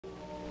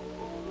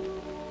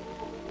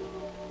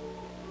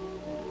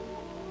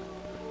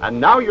And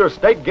now your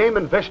State Game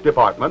and Fish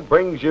Department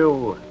brings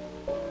you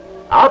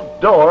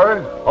Outdoor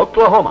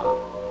Oklahoma.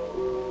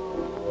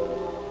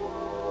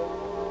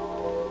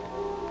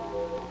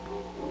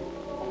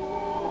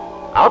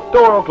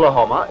 Outdoor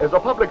Oklahoma is a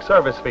public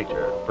service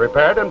feature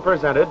prepared and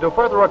presented to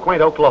further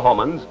acquaint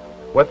Oklahomans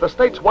with the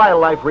state's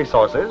wildlife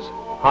resources,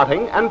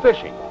 hunting and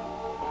fishing,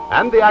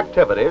 and the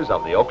activities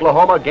of the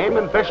Oklahoma Game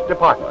and Fish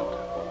Department.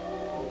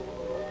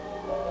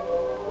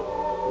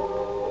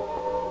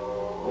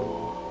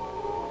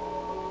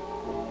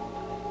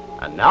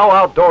 And now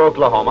Outdoor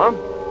Oklahoma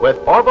with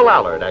Orville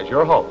Allard as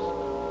your host.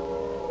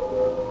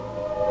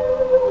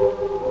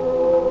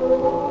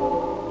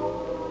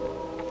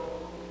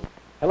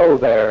 Hello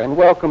there, and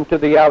welcome to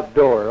the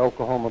Outdoor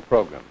Oklahoma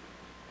program.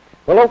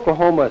 Well,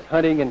 Oklahoma's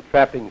hunting and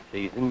trapping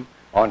season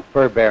on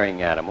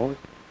fur-bearing animals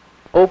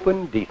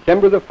opened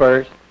December the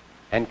 1st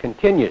and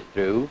continues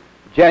through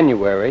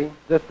January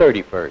the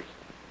 31st.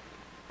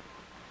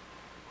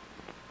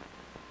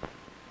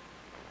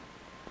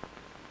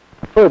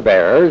 Fur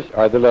bearers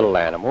are the little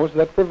animals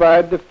that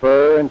provide the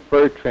fur and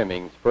fur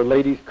trimmings for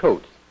ladies'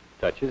 coats,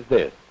 such as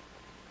this.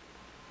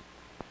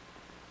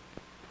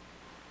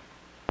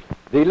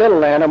 The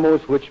little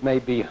animals which may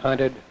be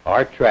hunted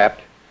or trapped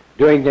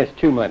during this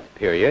 2-month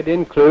period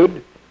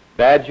include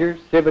badger,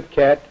 civet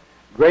cat,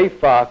 gray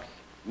fox,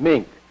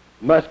 mink,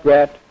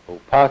 muskrat,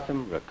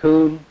 opossum,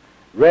 raccoon,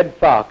 red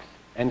fox,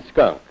 and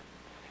skunk.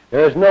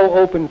 There is no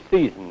open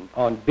season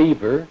on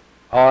beaver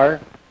or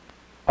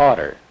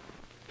otter.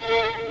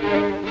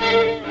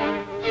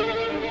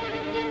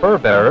 Fur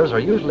bearers are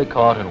usually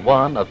caught in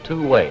one of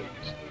two ways,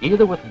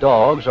 either with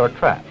dogs or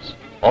traps,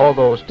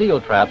 although steel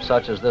traps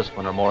such as this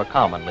one are more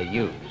commonly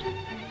used.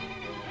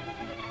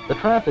 The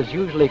trap is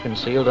usually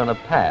concealed in a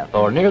path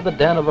or near the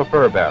den of a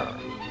fur bearer,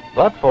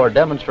 but for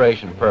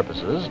demonstration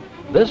purposes,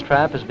 this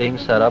trap is being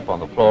set up on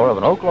the floor of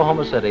an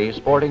Oklahoma City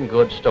sporting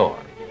goods store.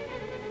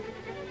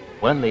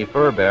 When the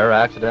fur bearer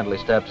accidentally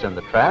steps in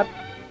the trap,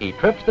 he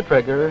trips the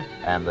trigger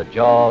and the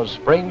jaws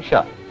spring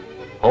shut,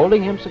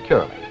 holding him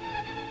securely,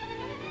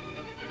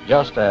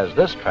 just as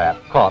this trap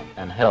caught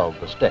and held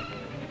the stick.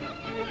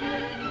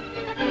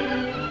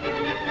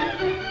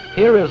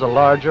 Here is a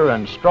larger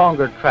and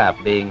stronger trap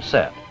being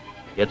set.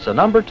 It's a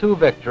number 2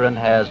 Victor and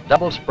has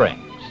double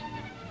springs.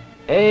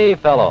 Hey,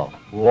 fellow,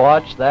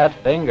 watch that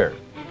finger.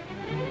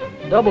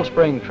 Double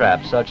spring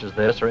traps such as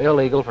this are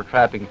illegal for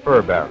trapping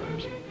fur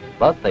bearers,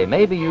 but they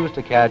may be used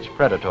to catch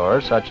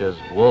predators such as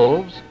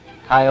wolves,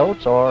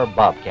 coyotes, or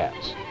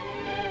bobcats.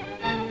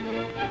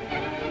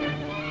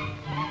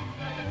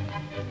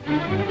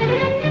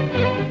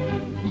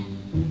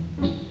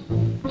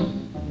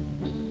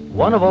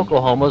 One of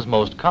Oklahoma's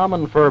most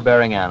common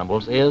fur-bearing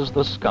animals is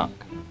the skunk.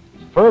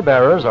 Fur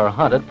bearers are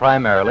hunted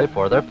primarily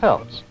for their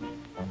pelts.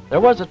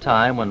 There was a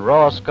time when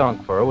raw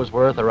skunk fur was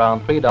worth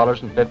around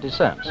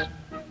 $3.50,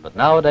 but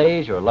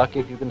nowadays you're lucky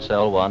if you can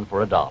sell one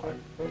for $1.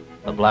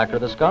 The blacker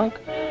the skunk,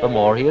 the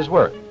more he is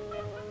worth.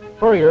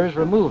 Furriers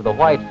remove the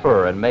white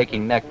fur in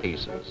making neck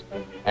pieces,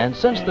 and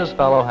since this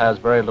fellow has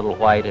very little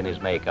white in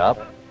his makeup,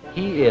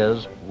 he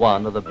is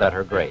one of the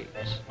better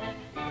grades.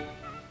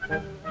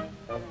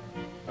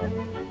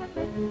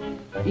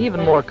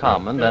 Even more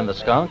common than the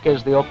skunk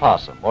is the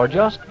opossum, or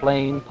just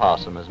plain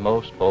possum as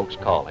most folks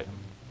call him.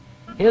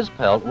 His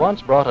pelt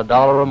once brought $1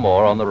 or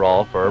more on the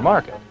raw fur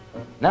market.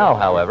 Now,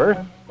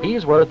 however,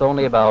 he's worth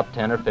only about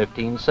 10 or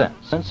 15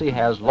 cents, since he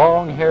has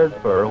long-haired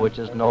fur which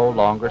is no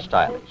longer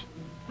stylish.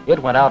 It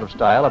went out of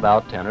style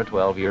about 10 or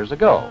 12 years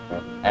ago,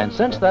 and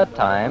since that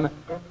time,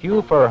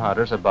 few fur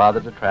hunters have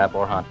bothered to trap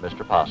or hunt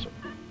Mr. Possum.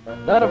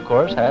 That, of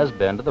course, has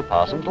been to the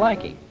possum's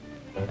liking,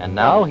 and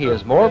now he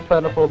is more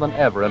plentiful than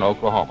ever in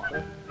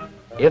Oklahoma.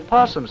 If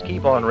possums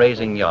keep on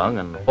raising young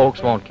and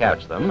folks won't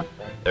catch them,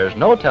 there's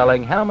no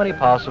telling how many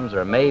possums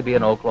there may be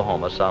in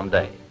Oklahoma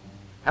someday.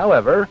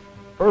 However,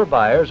 fur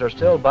buyers are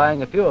still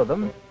buying a few of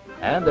them,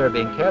 and they're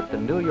being kept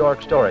in New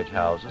York storage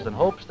houses in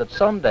hopes that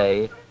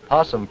someday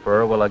possum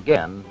fur will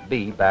again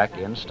be back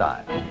in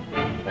style.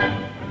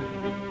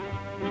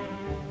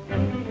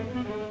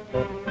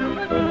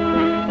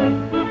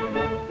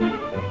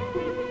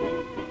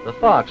 The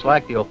fox,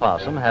 like the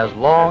opossum, has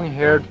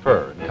long-haired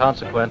fur, and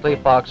consequently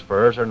fox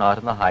furs are not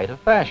in the height of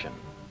fashion.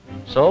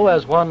 So,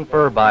 as one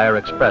fur buyer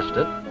expressed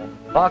it,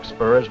 fox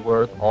fur is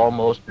worth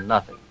almost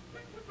nothing.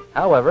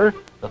 However,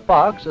 the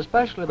fox,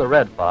 especially the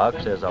red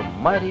fox, is a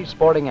mighty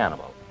sporting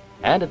animal,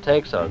 and it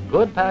takes a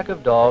good pack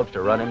of dogs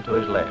to run him to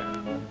his lair.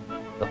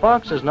 The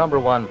fox's number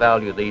 1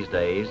 value these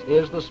days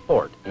is the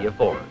sport he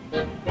affords.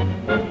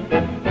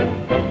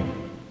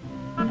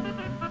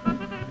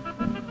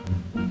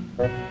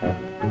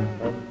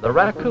 The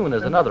raccoon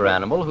is another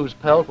animal whose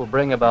pelt will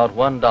bring about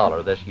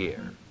 $1 this year.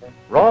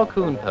 Raw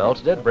coon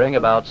pelts did bring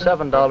about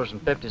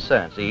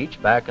 $7.50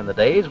 each back in the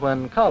days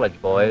when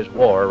college boys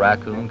wore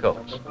raccoon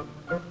coats.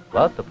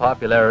 But the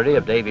popularity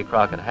of Davy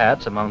Crockett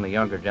hats among the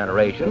younger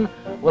generation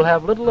will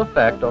have little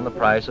effect on the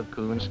price of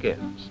coon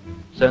skins,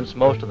 since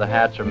most of the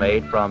hats are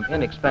made from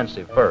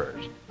inexpensive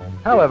furs.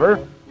 However,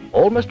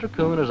 old Mr.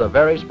 Coon is a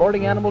very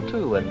sporting animal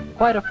too, and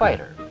quite a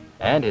fighter,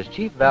 and his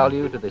chief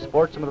value to the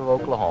sportsmen of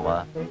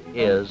Oklahoma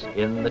is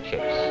in the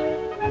chase.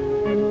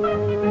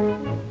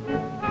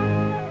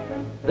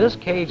 This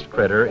caged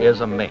critter is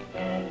a mink,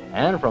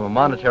 and from a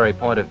monetary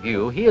point of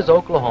view, he is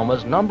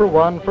Oklahoma's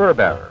 #1 fur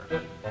bearer.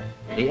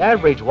 The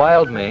average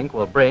wild mink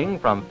will bring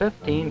from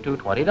 $15 to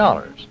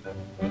 $20.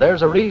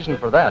 There's a reason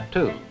for that,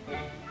 too.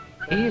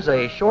 He's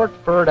a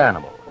short-furred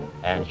animal,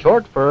 and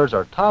short furs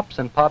are tops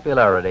in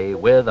popularity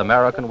with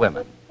American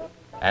women.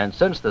 And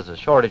since there's a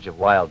shortage of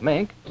wild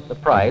mink, the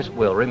price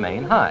will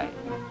remain high.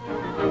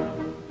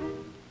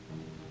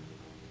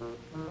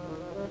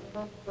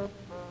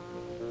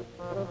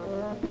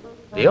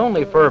 The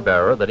only fur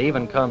bearer that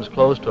even comes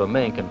close to a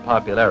mink in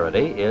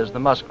popularity is the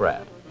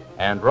muskrat,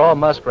 and raw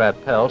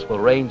muskrat pelts will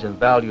range in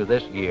value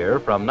this year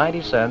from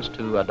 90 cents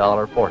to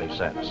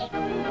 $1.40.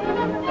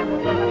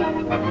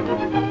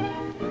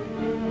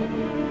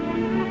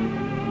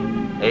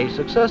 A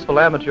successful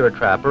amateur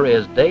trapper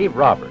is Dave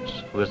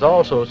Roberts, who is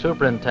also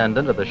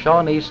superintendent of the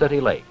Shawnee City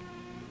Lake.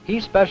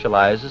 He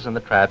specializes in the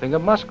trapping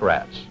of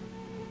muskrats.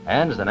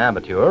 And as an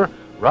amateur,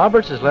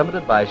 Roberts is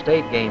limited by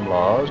state game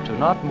laws to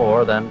not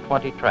more than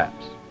 20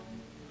 traps.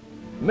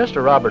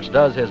 Mr. Roberts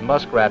does his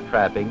muskrat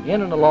trapping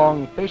in and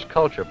along fish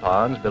culture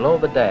ponds below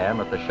the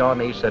dam at the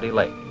Shawnee City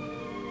Lake.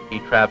 He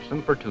traps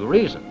them for 2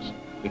 reasons: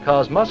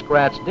 because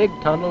muskrats dig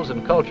tunnels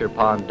in culture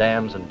pond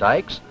dams and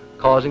dikes,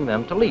 causing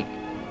them to leak,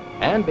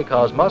 and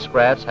because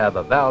muskrats have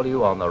a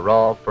value on the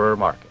raw fur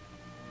market.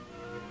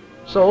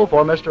 So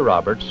for Mr.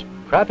 Roberts,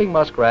 trapping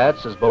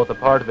muskrats is both a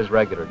part of his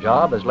regular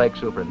job as lake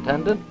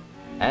superintendent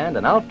and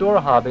an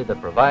outdoor hobby that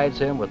provides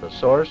him with a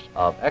source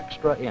of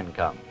extra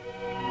income.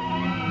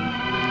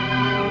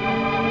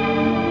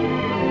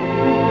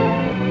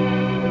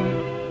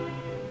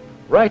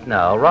 Right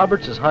now,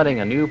 Roberts is hunting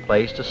a new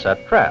place to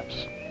set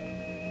traps.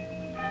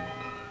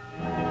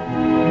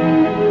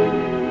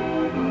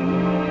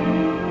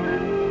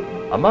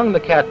 Among the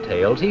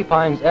cattails, he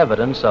finds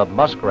evidence of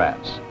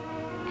muskrats.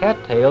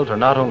 Cattails are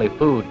not only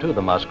food to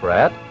the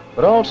muskrat,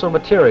 but also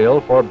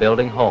material for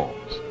building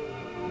homes.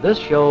 This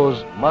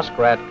shows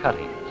muskrat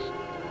cuttings.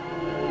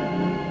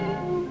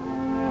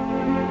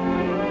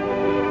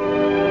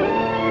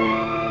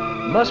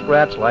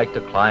 Muskrats like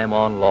to climb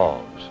on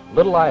logs,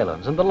 little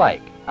islands, and the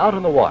like, out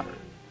in the water.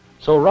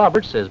 So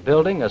Roberts is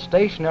building a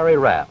stationary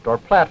raft or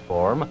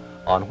platform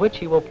on which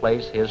he will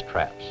place his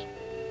traps.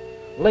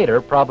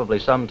 Later, probably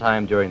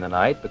sometime during the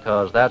night,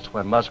 because that's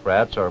when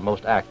muskrats are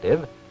most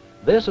active,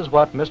 this is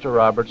what Mr.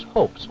 Roberts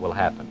hopes will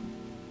happen.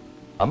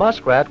 A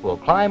muskrat will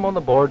climb on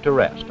the board to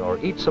rest or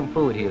eat some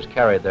food he has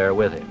carried there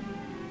with him.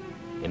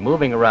 In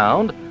moving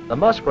around, the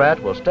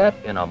muskrat will step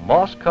in a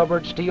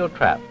moss-covered steel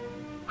trap,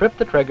 trip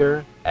the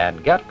trigger,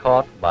 and get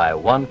caught by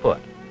 1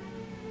 foot.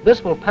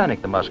 This will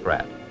panic the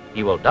muskrat.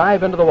 He will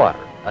dive into the water,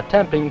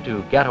 attempting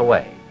to get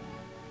away.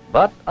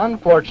 But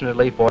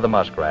unfortunately for the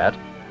muskrat,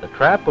 the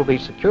trap will be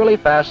securely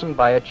fastened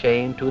by a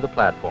chain to the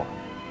platform.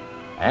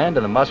 And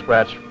in the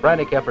muskrat's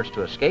frantic efforts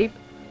to escape,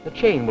 the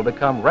chain will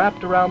become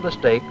wrapped around the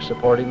stake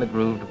supporting the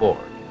grooved board.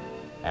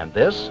 And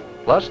this,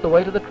 plus the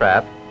weight of the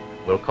trap,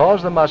 will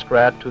cause the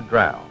muskrat to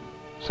drown,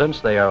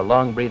 since they are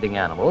lung-breathing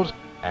animals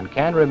and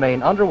can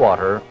remain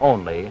underwater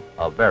only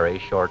a very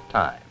short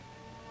time.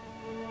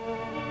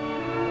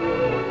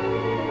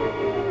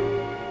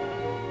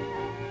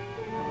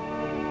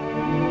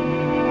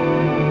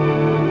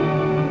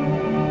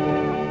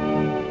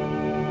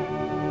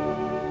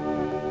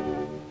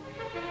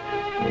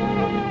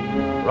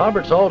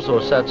 Roberts also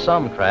set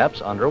some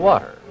traps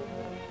underwater.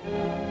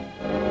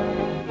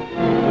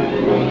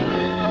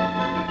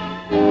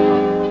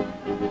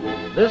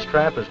 This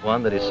trap is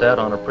one that he set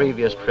on a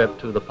previous trip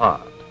to the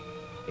pond.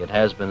 It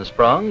has been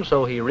sprung,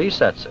 so he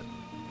resets it.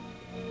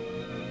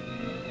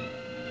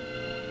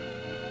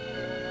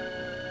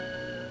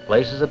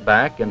 Places it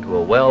back into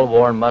a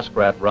well-worn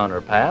muskrat run or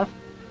path,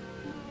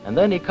 and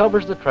then he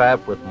covers the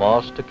trap with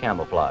moss to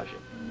camouflage it.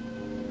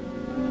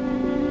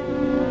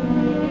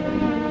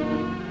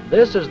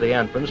 This is the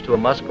entrance to a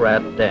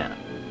muskrat den.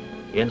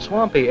 In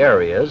swampy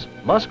areas,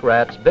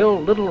 muskrats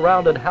build little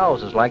rounded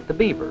houses like the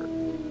beaver,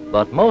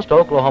 but most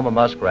Oklahoma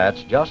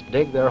muskrats just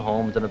dig their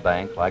homes in a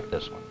bank like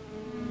this one.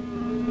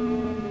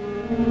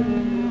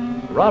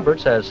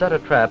 Roberts has set a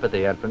trap at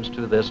the entrance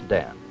to this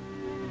den.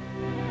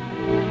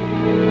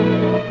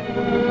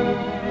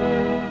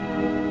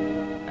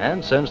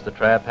 And since the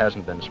trap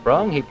hasn't been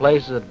sprung, he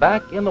places it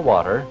back in the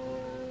water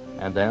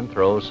and then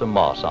throws some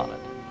moss on it.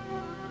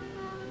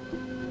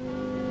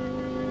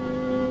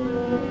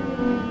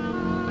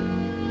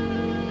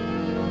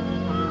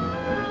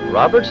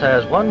 Roberts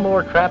has one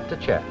more trap to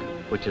check,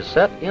 which is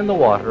set in the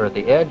water at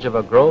the edge of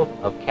a growth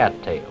of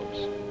cattails.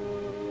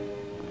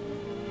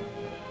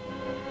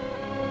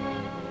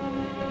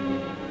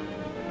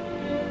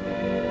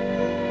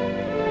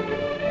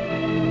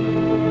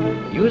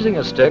 Using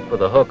a stick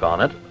with a hook on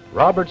it,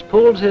 Roberts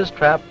pulls his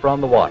trap from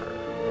the water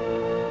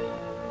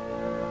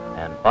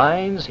and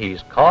finds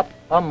he's caught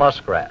a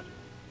muskrat.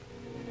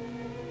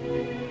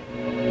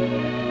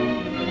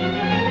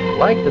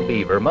 Like the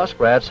beaver,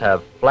 muskrats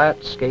have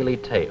flat, scaly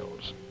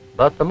tails.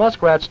 but the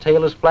muskrat's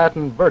tail is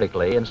flattened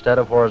vertically instead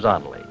of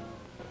horizontally.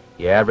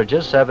 He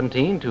averages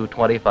 17 to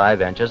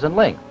 25 inches in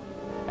length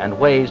and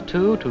weighs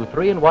 2 to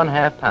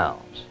 3½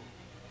 pounds.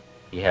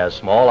 He has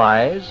small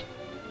eyes,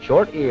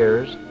 short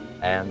ears,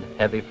 and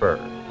heavy fur.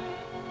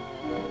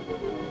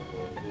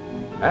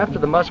 After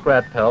the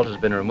muskrat pelt has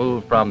been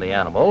removed from the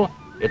animal,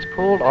 it's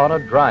pulled on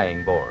a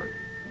drying board.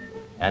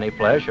 Any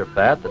flesh or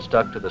fat that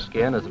stuck to the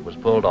skin as it was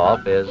pulled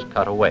off is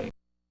cut away.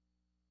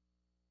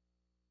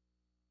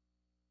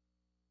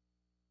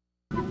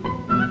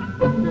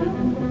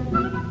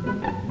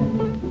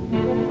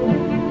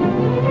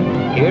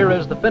 Here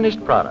is the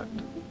finished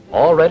product,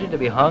 all ready to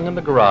be hung in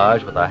the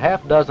garage with a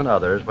half dozen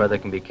others where they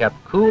can be kept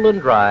cool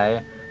and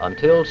dry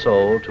until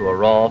sold to a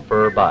raw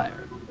fur buyer.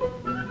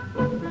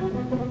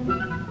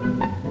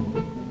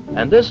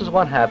 And this is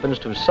what happens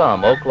to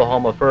some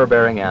Oklahoma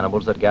fur-bearing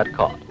animals that get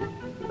caught.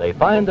 They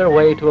find their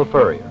way to a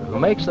furrier who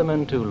makes them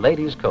into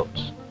ladies'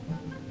 coats.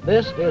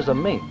 This is a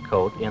mink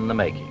coat in the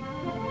making.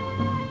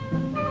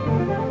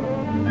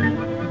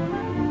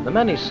 The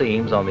many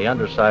seams on the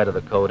underside of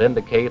the coat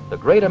indicate the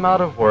great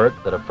amount of work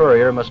that a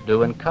furrier must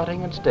do in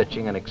cutting and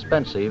stitching an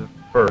expensive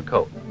fur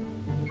coat.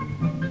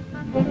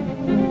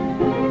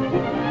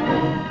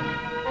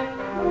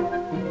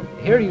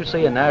 Here you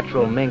see a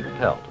natural mink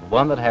pelt,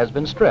 one that has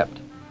been stripped.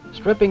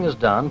 Stripping is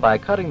done by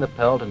cutting the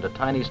pelt into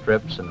tiny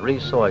strips and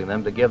re-sewing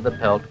them to give the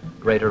pelt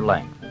greater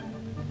length.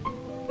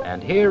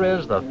 And here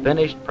is the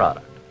finished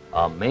product,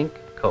 a mink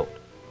coat.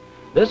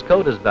 This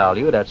coat is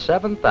valued at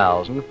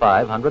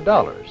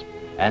 $7,500,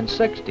 and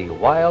 60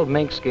 wild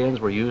mink skins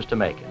were used to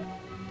make it.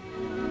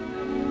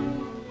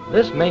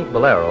 This mink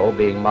bolero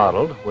being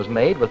modeled was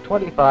made with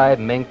 25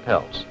 mink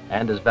pelts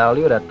and is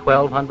valued at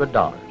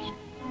 $1,200.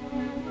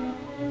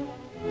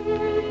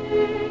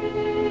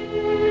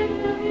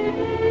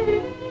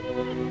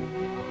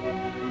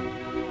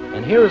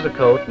 And here is a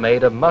coat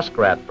made of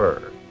muskrat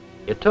fur.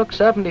 It took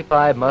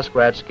 75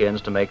 muskrat skins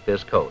to make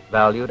this coat,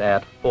 valued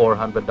at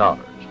 $400.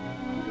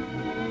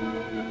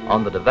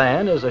 On the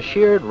divan is a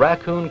sheared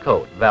raccoon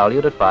coat,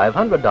 valued at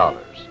 $500.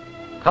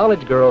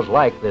 College girls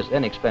like this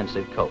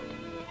inexpensive coat.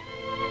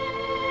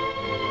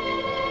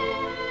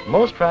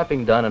 Most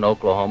trapping done in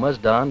Oklahoma is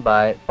done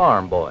by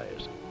farm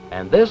boys,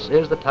 and this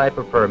is the type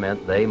of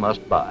permit they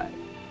must buy.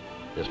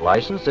 This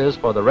license is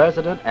for the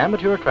resident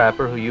amateur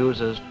trapper who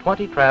uses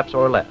 20 traps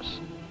or less.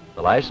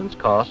 The license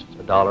costs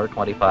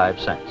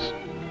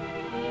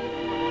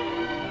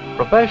 $1.25.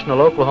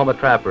 Professional Oklahoma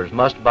trappers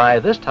must buy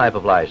this type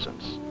of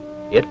license.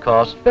 It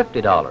costs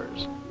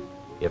 $50.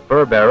 If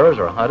fur bearers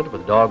are hunted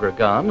with dog or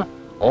gun,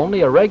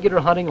 only a regular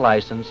hunting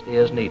license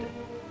is needed.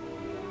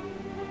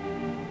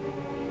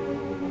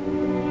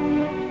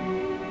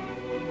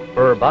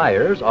 Fur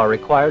buyers are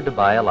required to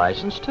buy a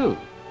license too.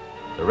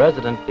 The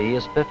resident fee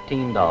is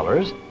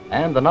 $15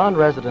 and the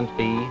non-resident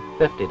fee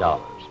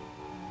 $50.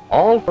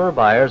 All fur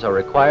buyers are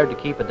required to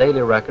keep a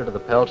daily record of the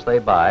pelts they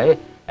buy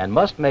and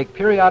must make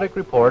periodic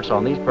reports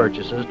on these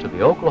purchases to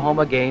the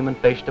Oklahoma Game and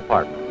Fish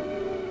Department.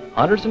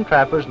 Hunters and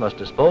trappers must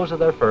dispose of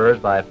their furs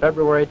by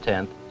February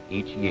 10th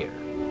each year.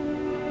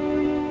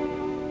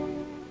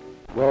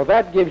 Well,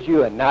 that gives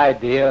you an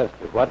idea as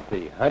to what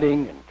the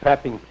hunting and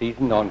trapping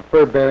season on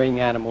fur-bearing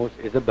animals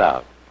is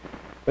about.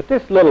 But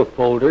this little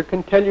folder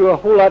can tell you a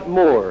whole lot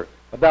more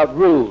about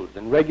rules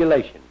and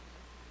regulations.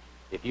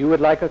 If you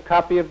would like a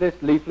copy of this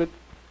leaflet,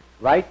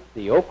 write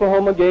the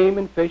Oklahoma Game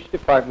and Fish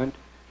Department,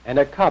 and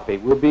a copy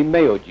will be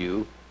mailed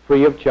you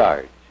free of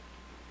charge.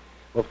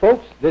 Well,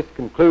 folks, this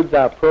concludes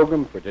our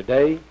program for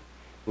today.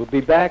 We'll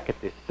be back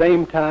at this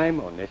same time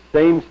on this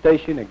same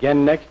station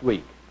again next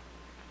week.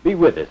 Be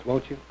with us,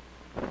 won't you?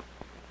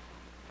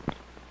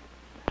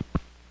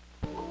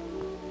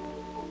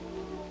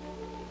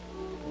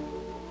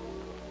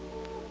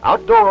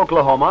 Outdoor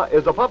Oklahoma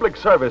is a public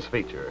service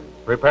feature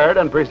prepared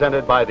and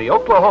presented by the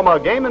Oklahoma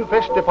Game and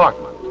Fish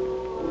Department.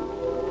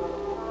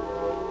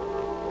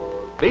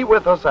 Be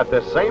with us at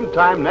this same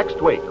time next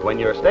week when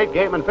your State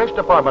Game and Fish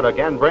Department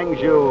again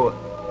brings you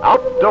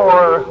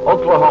Outdoor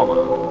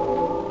Oklahoma.